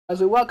As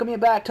we welcome you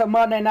back to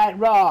Monday Night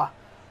Raw,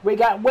 we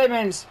got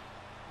women's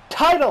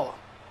title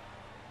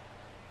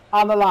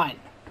on the line.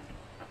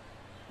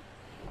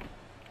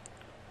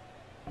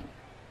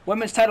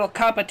 Women's title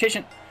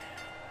competition.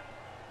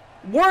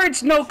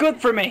 Words no good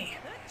for me.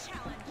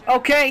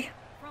 Okay?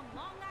 From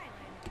Long Island,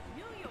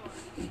 New York,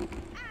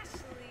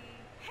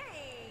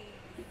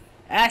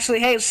 Ashley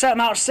Hayes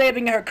somehow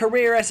saving her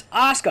career as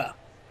Asuka,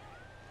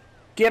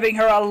 giving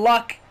her a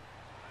lucky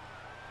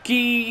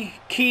I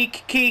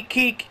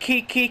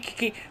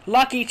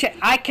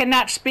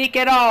cannot speak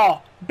at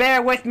all.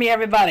 Bear with me,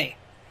 everybody.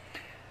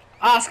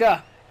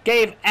 Asuka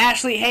gave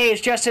Ashley Hayes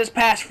just this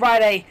past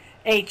Friday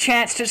a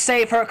chance to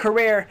save her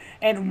career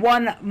in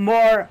one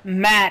more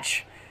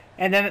match,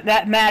 and then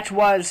that match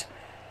was,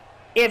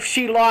 if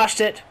she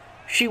lost it,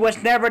 she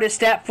was never to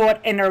step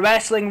foot in a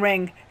wrestling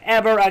ring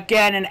ever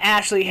again. And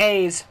Ashley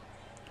Hayes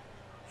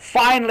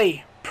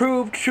finally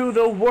proved to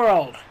the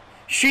world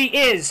she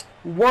is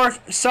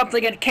worth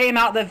something and came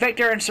out the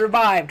victor and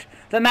survived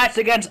the match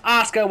against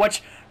Asuka,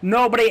 which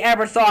nobody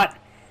ever thought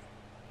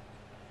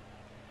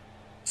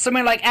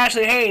somebody like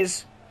Ashley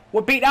Hayes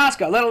would beat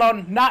Asuka, let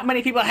alone not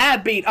many people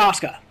have beat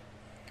Asuka.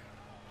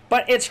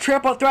 But it's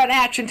triple threat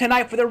action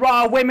tonight for the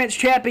Raw Women's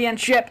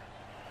Championship,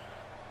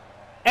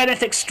 and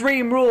it's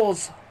Extreme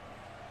Rules.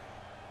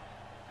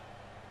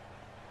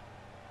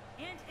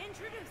 and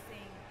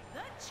introducing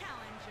the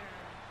challenger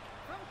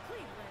from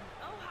Cleveland,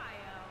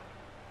 Ohio,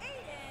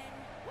 Aiden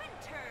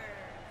Winter.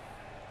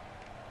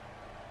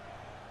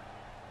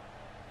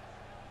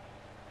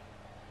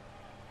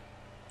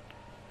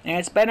 And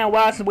it's been a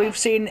while since we've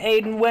seen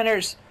Aiden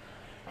Winters.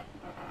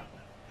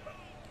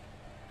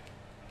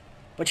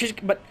 But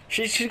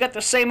she's got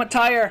the same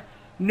attire,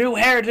 new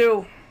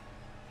hairdo.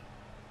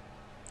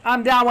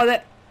 I'm down with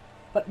it.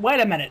 But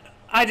wait a minute,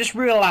 I just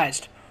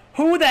realized,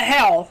 who the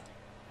hell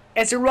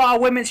is the Raw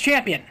Women's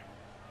Champion?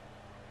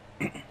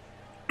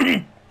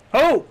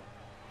 Who?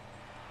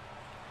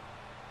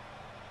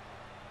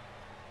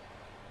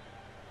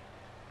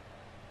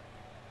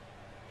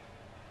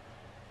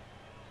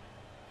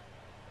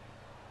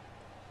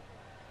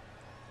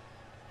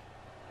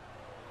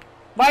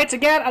 Lights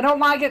again? I don't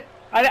like it.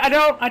 I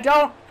don't. I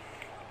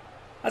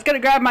was gonna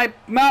grab my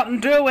Mountain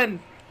Dew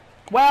and,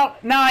 well,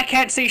 now I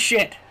can't see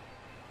shit.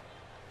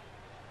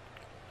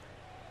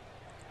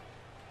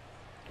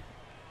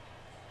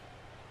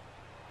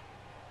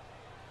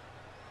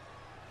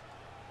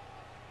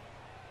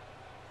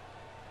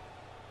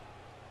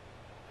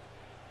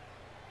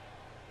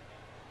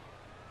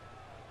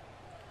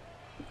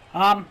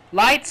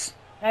 Lights?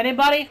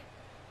 Anybody?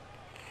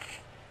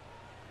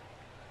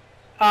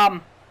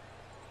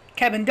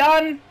 Kevin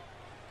Dunn?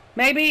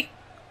 Maybe?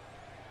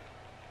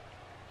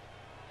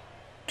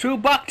 Two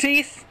buck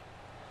teeth?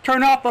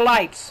 Turn off the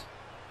lights.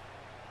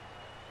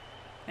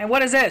 And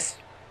what is this?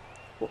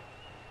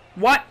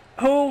 What?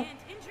 Who? And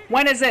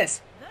When is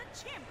this? the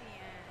champion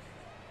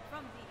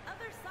from the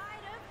other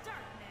side of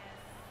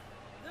darkness,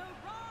 the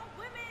Raw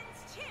Women's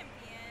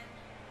Champion,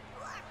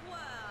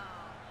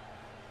 Blackwell.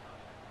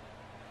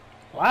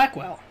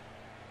 Blackwell.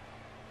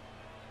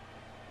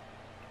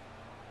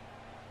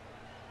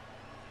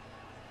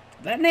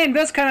 That name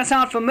does kind of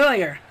sound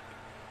familiar.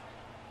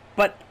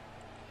 But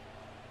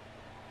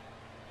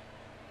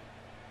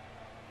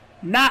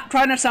not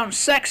trying to sound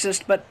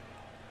sexist, but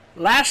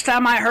last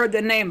time I heard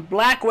the name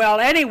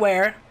Blackwell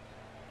anywhere,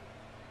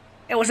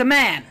 it was a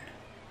man.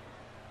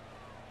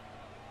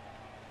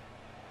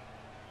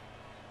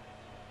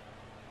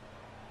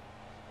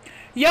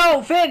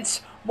 Yo,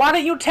 Vince, why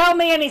don't you tell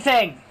me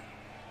anything?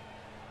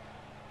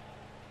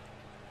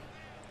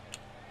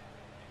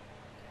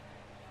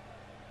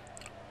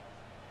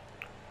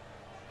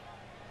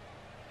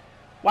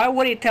 Why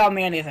would he tell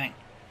me anything?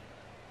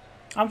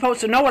 I'm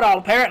supposed to know it all,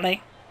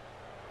 apparently.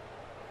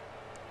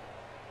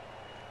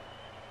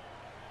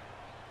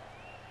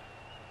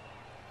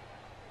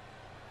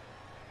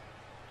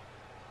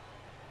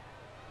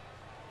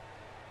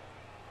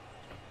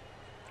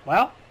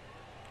 Well,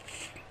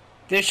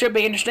 this should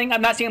be interesting.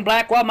 I've not seen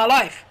Blackwell in my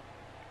life.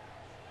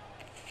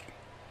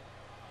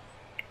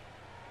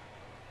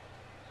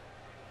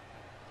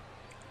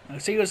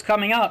 Let's see who's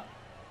coming out,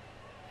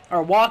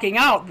 or walking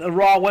out, the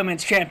Raw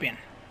Women's Champion.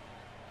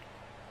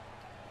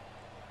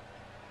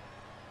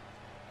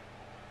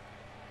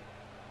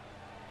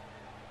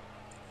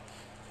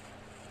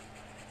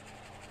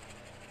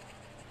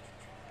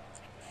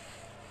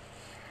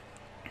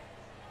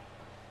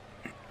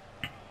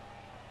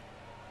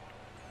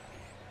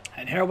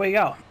 And here we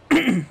go.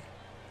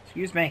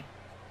 Excuse me.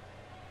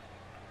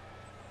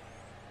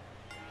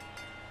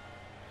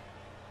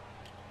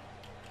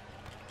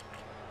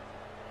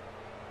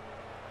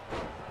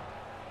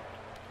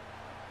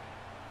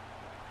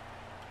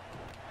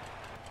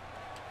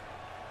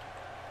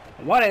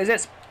 What is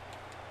this?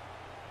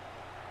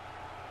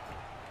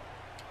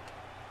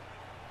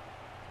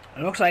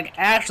 It looks like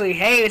Ashley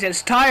Hayes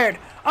is tired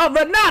of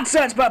the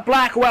nonsense, but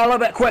Blackwell a little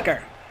bit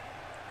quicker.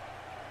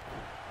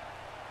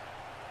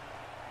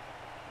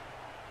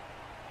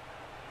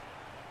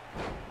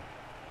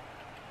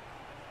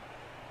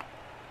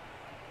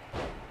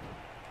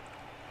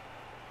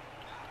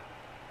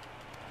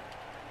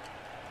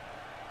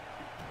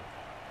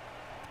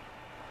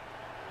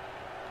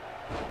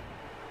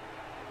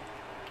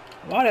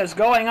 What is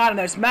going on in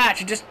this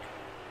match? It's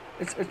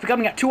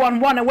becoming a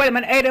 2-on-1, and wait a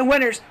minute, Aiden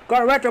Winters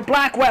going right for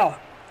Blackwell.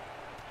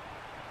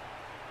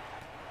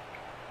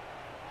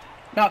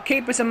 Now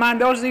keep this in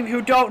mind, those of you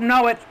who don't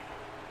know it,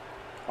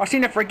 or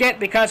seem to forget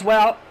because,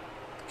 well,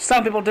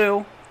 some people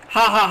do.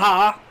 Ha ha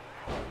ha.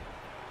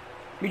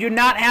 You do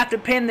not have to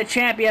pin the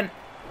champion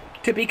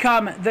to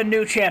become the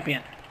new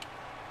champion.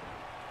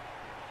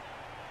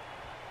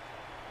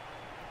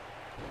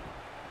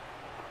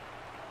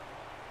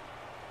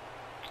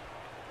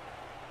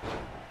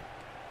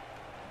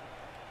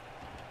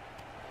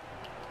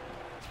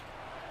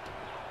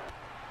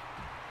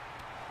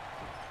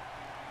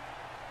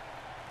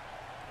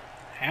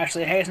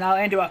 Ashley Hayes now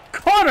into a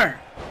corner.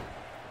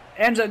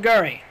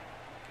 Enziguri.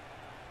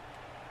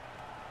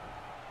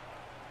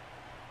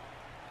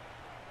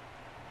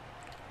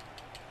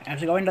 As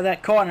we go into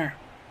that corner.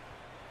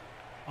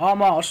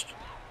 Almost.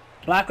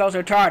 Blackwell's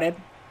retarded.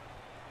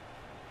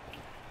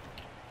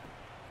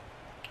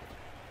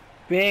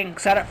 Being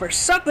set up for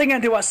something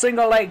into a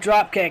single leg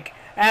dropkick.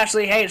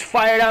 Ashley Hayes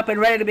fired up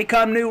and ready to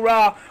become new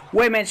Raw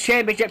Women's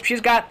Championship.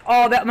 She's got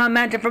all that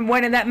momentum from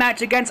winning that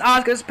match against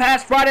Asuka this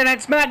past Friday Night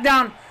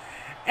SmackDown.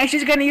 And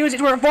she's going to use it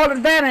to her full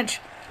advantage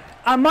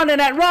on Monday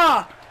Night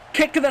Raw.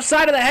 Kick to the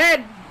side of the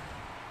head.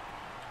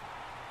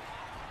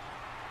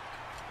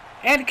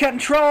 And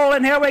control,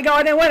 and here we go,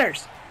 and then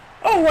winners.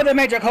 Oh, what a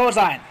major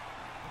clothesline.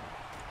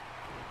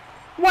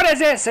 What is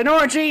this, an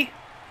orgy?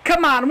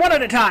 Come on, one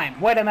at a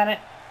time. Wait a minute.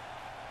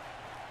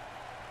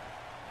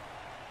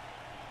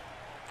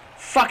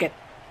 Fuck it.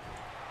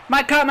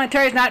 My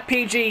commentary's not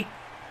PG.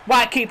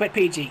 Why keep it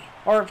PG?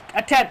 Or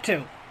attempt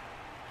to.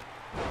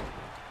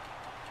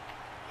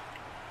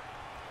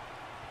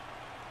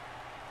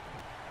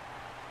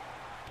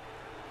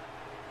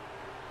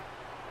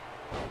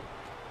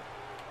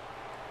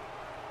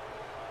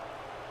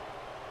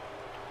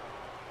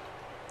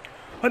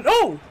 But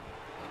oh!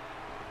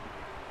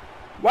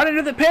 Right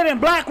into the pin, and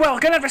Blackwell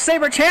gonna have to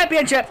save her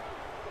championship.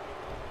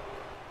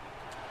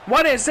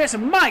 What is this?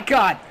 My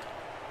God!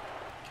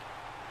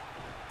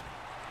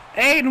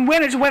 Aiden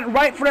Winters went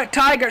right for a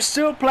tiger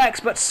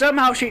suplex, but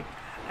somehow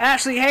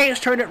Ashley Hayes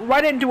turned it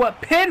right into a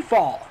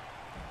pinfall.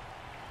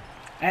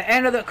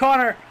 And into the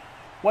corner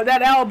with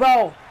that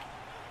elbow.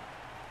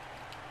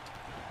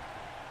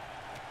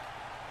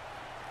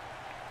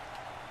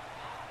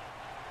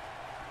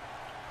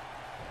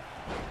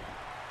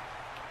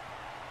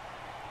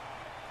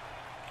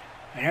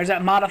 And here's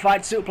that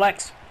modified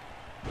suplex.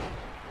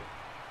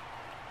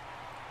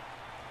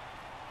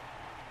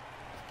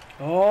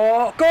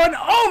 Oh, going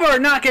over,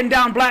 knocking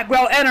down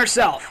Blackwell and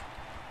herself.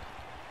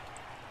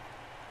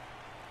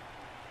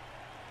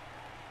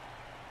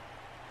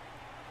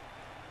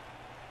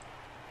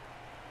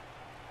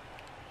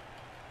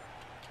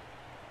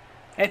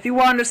 If you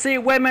wanted to see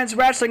women's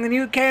wrestling, then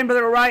you came to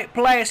the right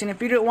place. And if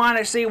you didn't want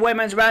to see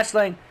women's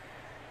wrestling,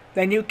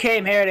 then you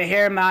came here to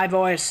hear my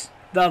voice,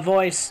 the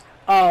voice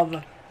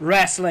of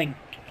wrestling.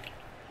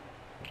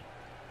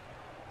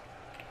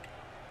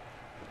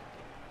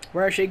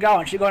 Where is she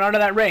going? She's going under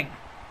that ring.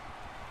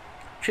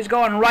 She's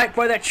going right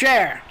for the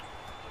chair.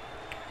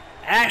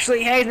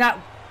 Ashley Hayes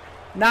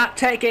not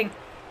taking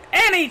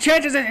any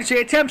chances, and she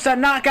attempts to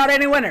knock out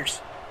any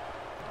winners.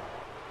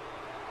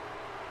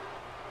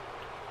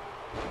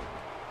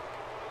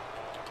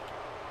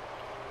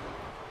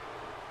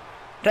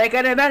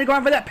 Taking advantage,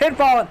 going for that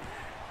pinfall.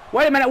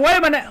 Wait a minute, wait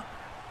a minute.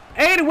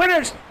 Aiden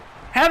Winters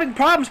having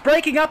problems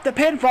breaking up the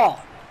pinfall.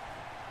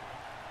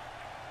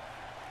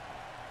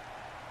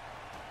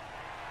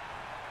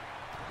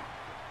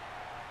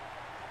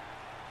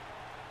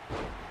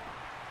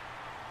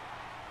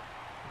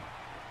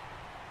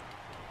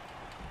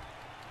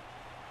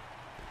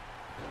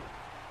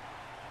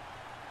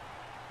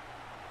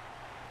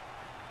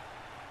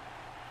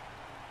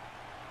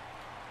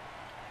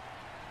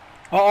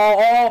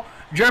 Oh,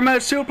 German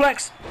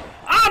suplex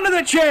onto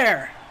the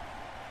chair.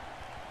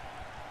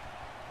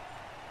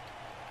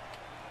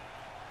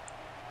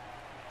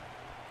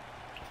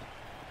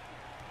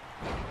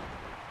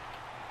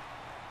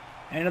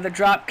 Into the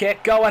drop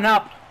kick, going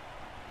up.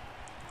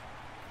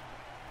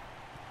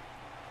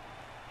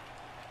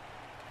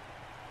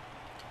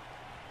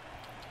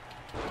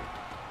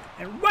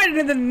 And right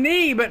into the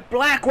knee, but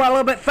Blackwell a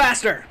little bit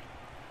faster.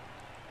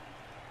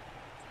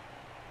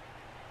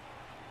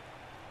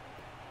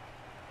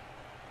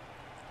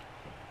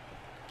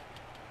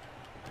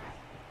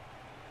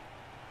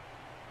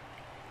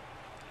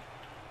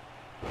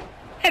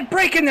 And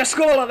breaking the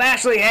skull of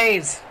Ashley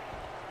Hayes.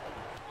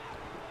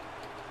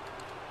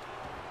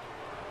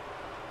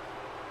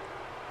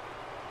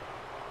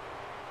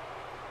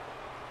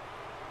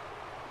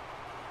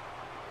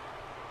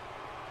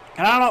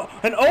 And I don't know.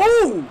 And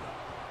oh!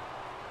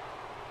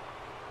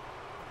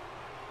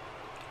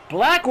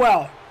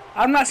 Blackwell.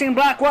 I've not seen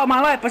Blackwell in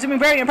my life, but it's been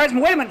very impressive.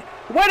 Wait a minute.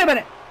 Wait a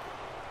minute.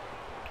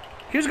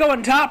 He was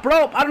going top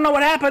rope. I don't know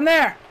what happened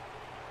there.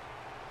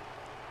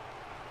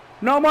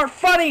 No more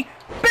funny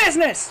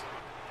business.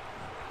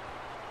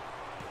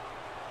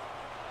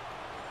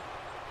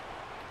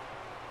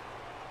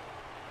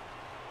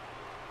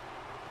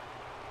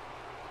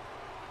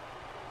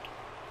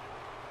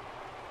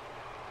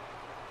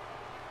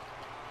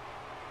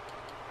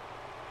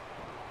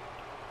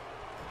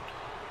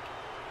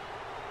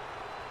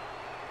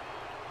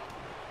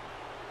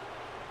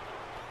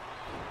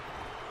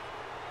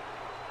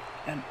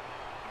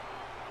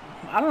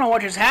 I don't know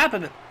what just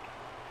happened.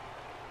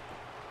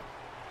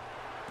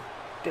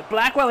 Did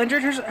Blackwell injure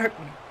her?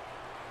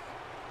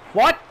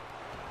 What?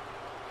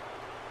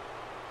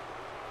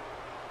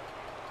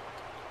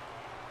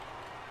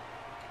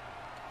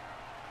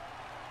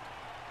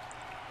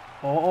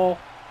 Uh-oh.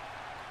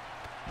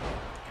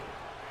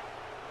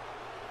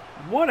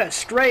 What a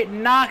straight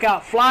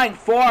knockout flying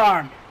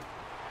forearm.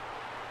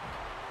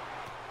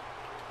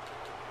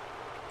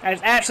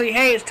 As Ashley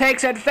Hayes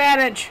takes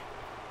advantage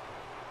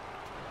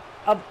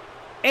of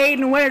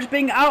Aiden Winters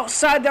being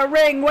outside the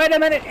ring. Wait a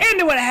minute.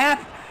 Into a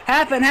half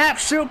and half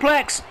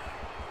suplex.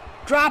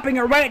 Dropping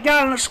her right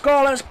down on the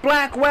skull as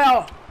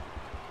Blackwell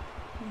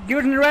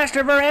using the rest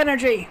of her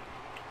energy.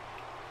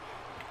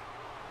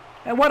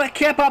 And what a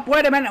kip up.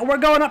 Wait a minute. We're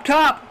going up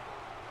top.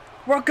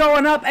 We're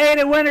going up.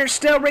 Aiden Winters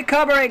still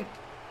recovering.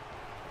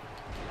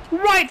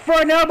 Right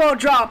for an elbow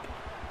drop.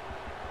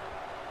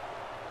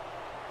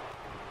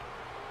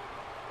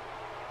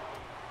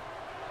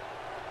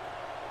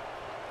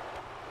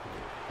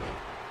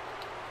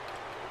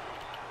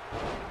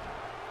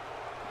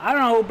 I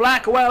don't know who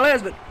Blackwell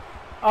is, but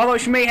although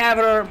she may have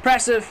her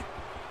impressive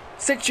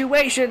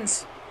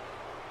situations,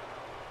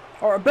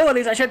 or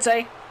abilities, I should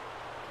say,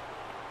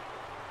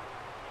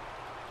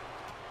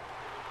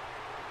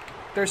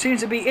 there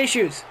seems to be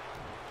issues.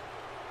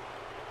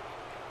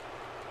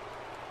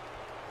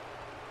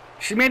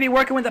 She may be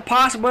working with a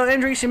possible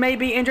injury. She may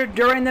be injured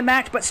during the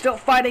match, but still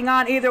fighting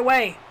on either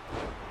way.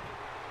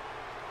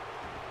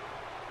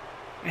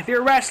 If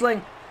you're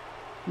wrestling,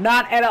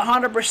 not at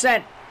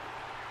 100%.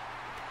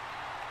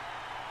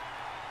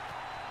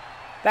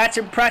 That's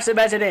impressive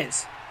as it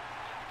is.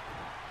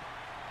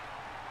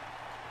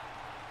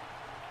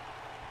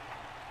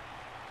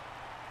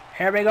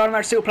 Here we go on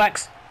our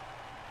suplex.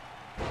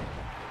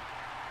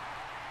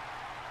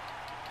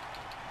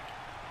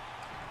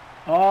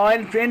 Oh,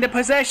 into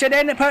possession,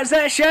 into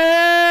possession!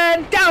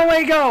 Down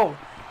we go!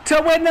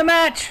 To win the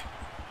match!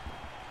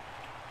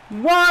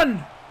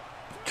 1,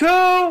 2,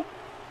 3,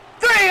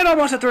 and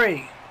almost a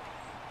 3!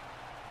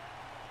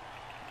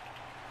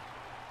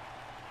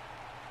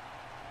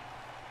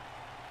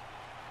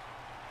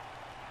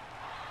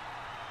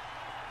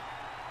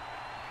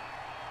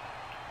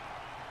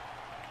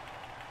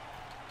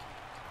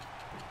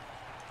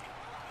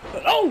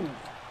 But oh!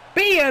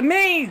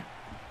 BME!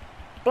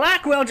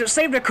 Blackwell just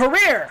saved a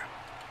career!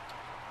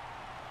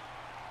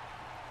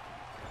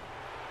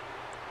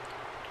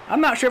 I'm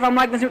not sure if I'm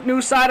liking the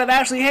new side of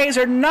Ashley Hayes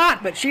or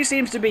not, but she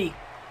seems to be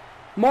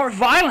more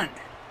violent.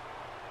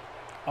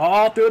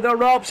 All through the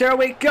ropes, here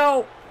we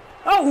go.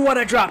 Oh, what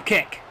a drop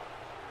kick.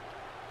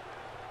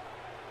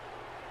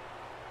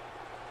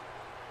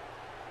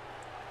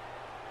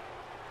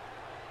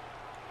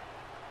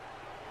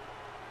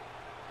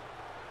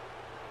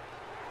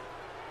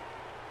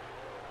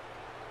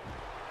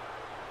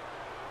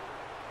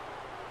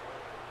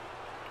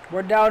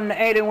 We're down to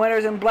Aiden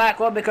Winters and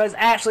Blackwell because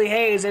Ashley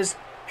Hayes is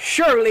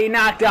surely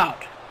knocked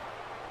out.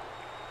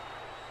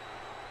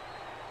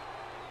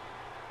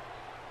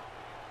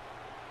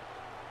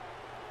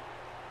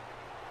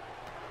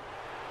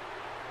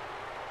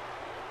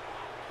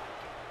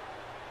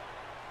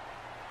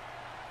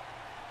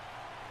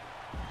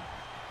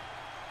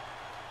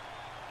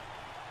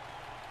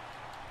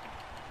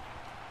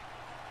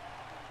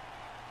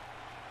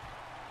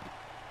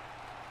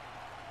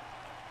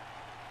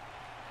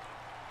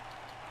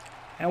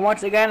 And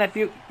once again,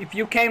 if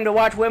you came to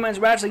watch women's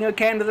wrestling, you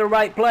came to the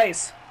right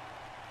place.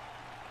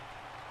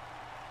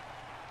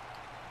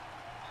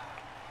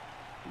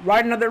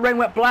 Right into the ring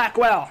with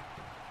Blackwell.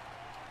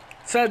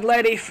 Said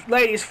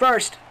ladies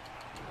first.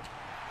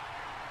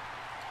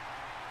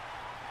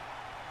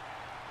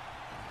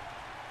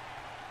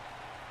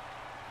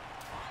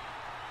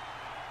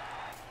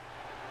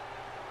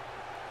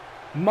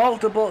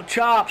 Multiple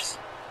chops.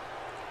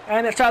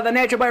 And it's out of the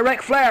nature by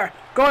Ric Flair.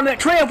 Going to the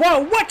tree of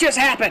woe. What just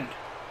happened?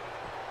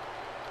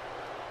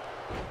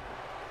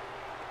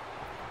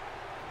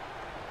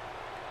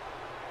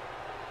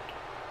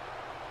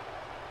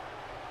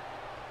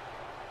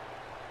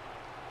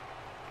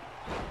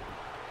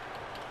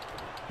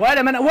 Wait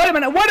a minute, wait a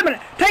minute, wait a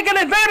minute! Taking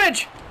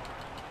advantage!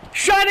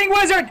 Shining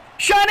Wizard!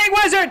 Shining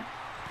Wizard!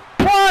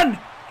 1,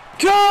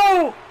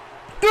 2,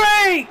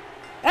 3!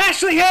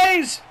 Ashley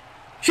Hayes!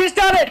 She's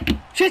done it!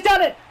 She's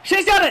done it!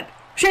 She's done it!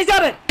 She's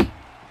done it!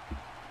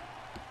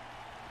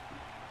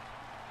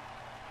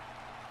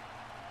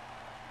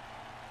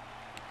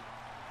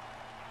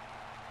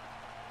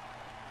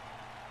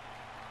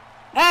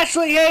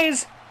 Ashley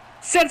Hayes,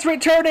 since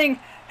returning,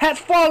 has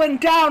fallen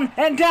down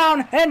and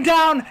down and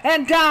down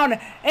and down,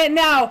 and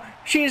now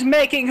she's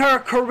making her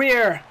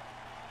career,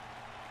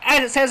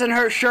 as it says in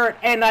her shirt,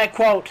 and I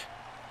quote,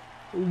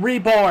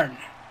 reborn.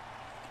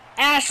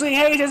 Ashley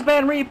Hayes has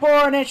been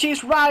reborn, and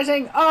she's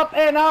rising up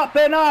and up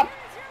and up,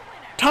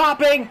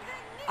 topping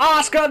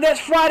Asuka this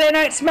Friday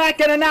Night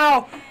SmackDown, and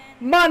now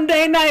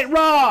Monday Night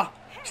Raw.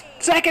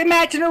 Second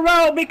match in a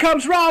row,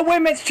 becomes Raw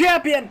Women's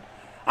Champion.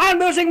 I'm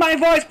losing my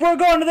voice. We're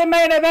going to the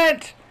main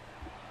event.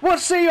 We'll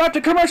see you at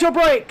the commercial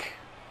break.